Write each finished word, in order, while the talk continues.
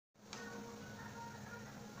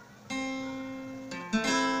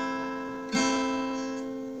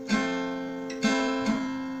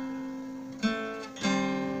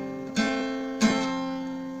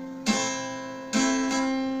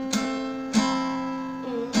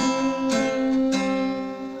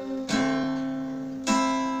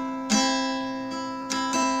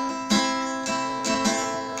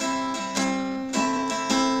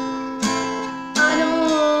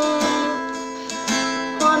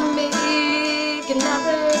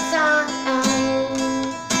another time.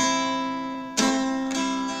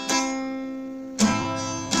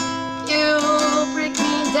 You break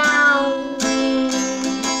me down,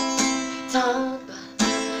 talk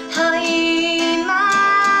behind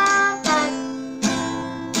my back.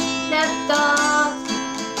 Never thought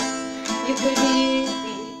you could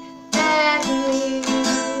really let me.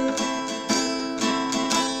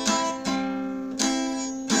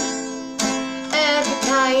 Every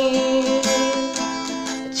time I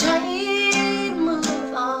try to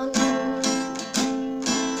move on,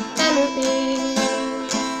 memories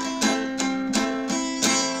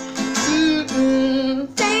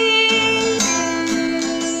fading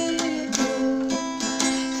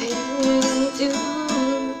to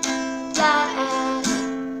black.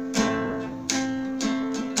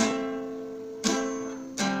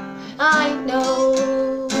 I know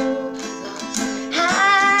love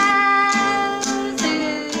has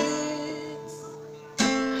its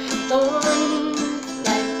thorn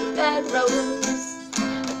like a red rose. I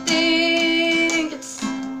think it's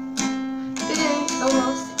been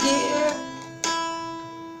almost a year.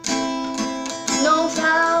 No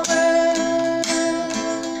flowers,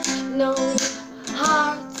 no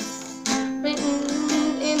hearts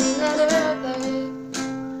written in letters.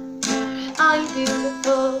 I'm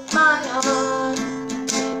beautiful, my heart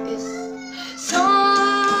is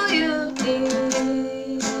so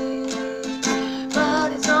unique.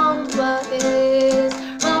 What is wrong, what is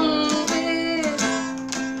wrong with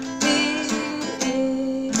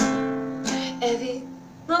me? Every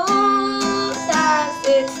rose has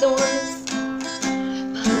its thorns,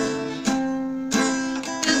 but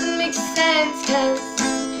doesn't make sense, 'cause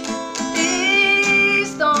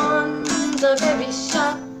these thorns are very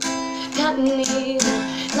sharp. Got me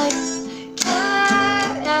like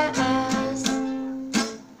glass.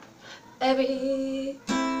 Every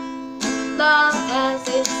love has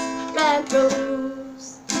its red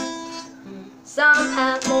rose. Some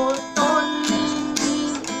have more thorns.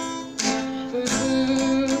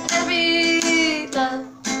 Every love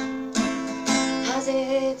has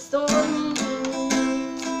its thorns.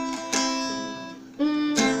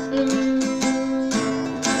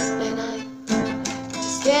 And I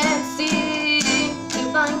just can't seem to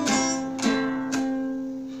find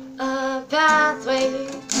a pathway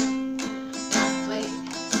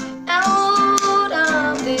out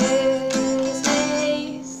of this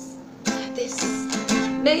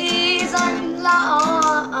maze I'm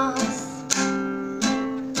lost.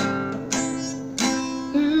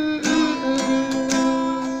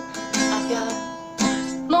 I've got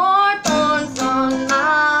more thorns on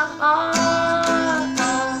my heart.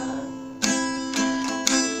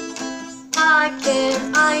 Why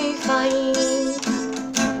can't I find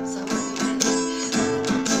someone who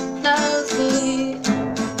loves me?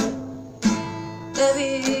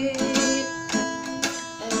 Every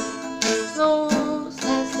rose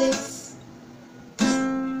has its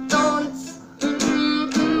thorns.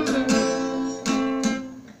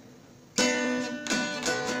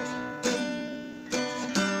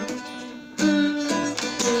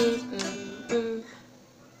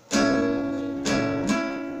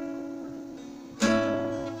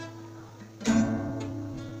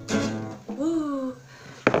 Woo!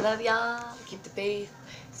 Love y'all. Keep the faith.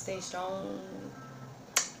 Stay strong.